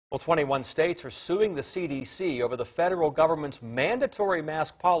Well, 21 states are suing the CDC over the federal government's mandatory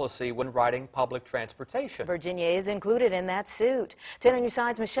mask policy when riding public transportation. Virginia is included in that suit. 10 on your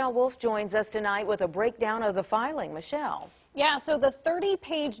side's Michelle Wolf joins us tonight with a breakdown of the filing. Michelle. Yeah, so the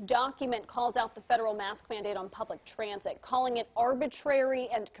 30-page document calls out the federal mask mandate on public transit, calling it arbitrary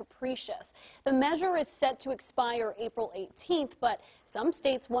and capricious. The measure is set to expire April 18th, but some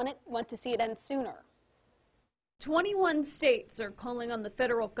states want to see it end sooner. 21 states are calling on the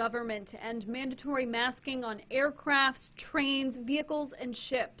federal government to end mandatory masking on aircrafts, trains, vehicles, and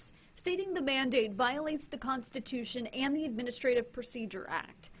ships, stating the mandate violates the Constitution and the Administrative Procedure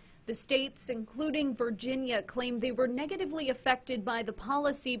Act. The states, including Virginia, claim they were negatively affected by the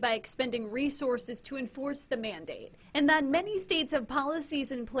policy by expending resources to enforce the mandate, and that many states have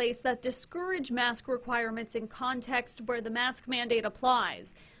policies in place that discourage mask requirements in contexts where the mask mandate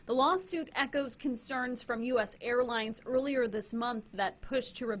applies. The lawsuit echoes concerns from U.S. airlines earlier this month that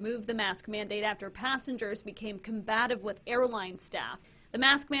pushed to remove the mask mandate after passengers became combative with airline staff. The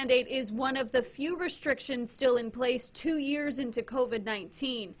mask mandate is one of the few restrictions still in place 2 years into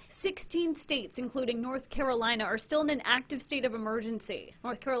COVID-19. 16 states, including North Carolina, are still in an active state of emergency.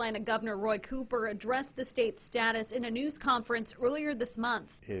 North Carolina Governor Roy Cooper addressed the state's status in a news conference earlier this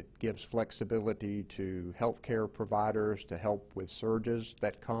month. It gives flexibility to healthcare providers to help with surges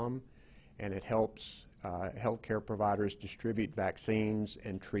that come, and it helps healthcare providers distribute vaccines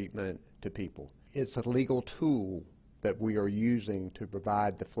and treatment to people. It's a legal tool that we are using to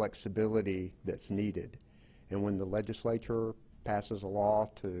provide the flexibility that's needed. And when the legislature passes a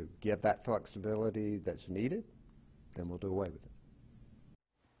law to give that flexibility that's needed, then we'll do away with it.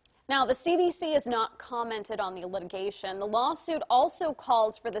 Now, the CDC has not commented on the litigation. The lawsuit also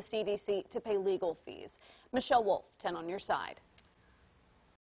calls for the CDC to pay legal fees. Michelle Wolf, 10 on your side.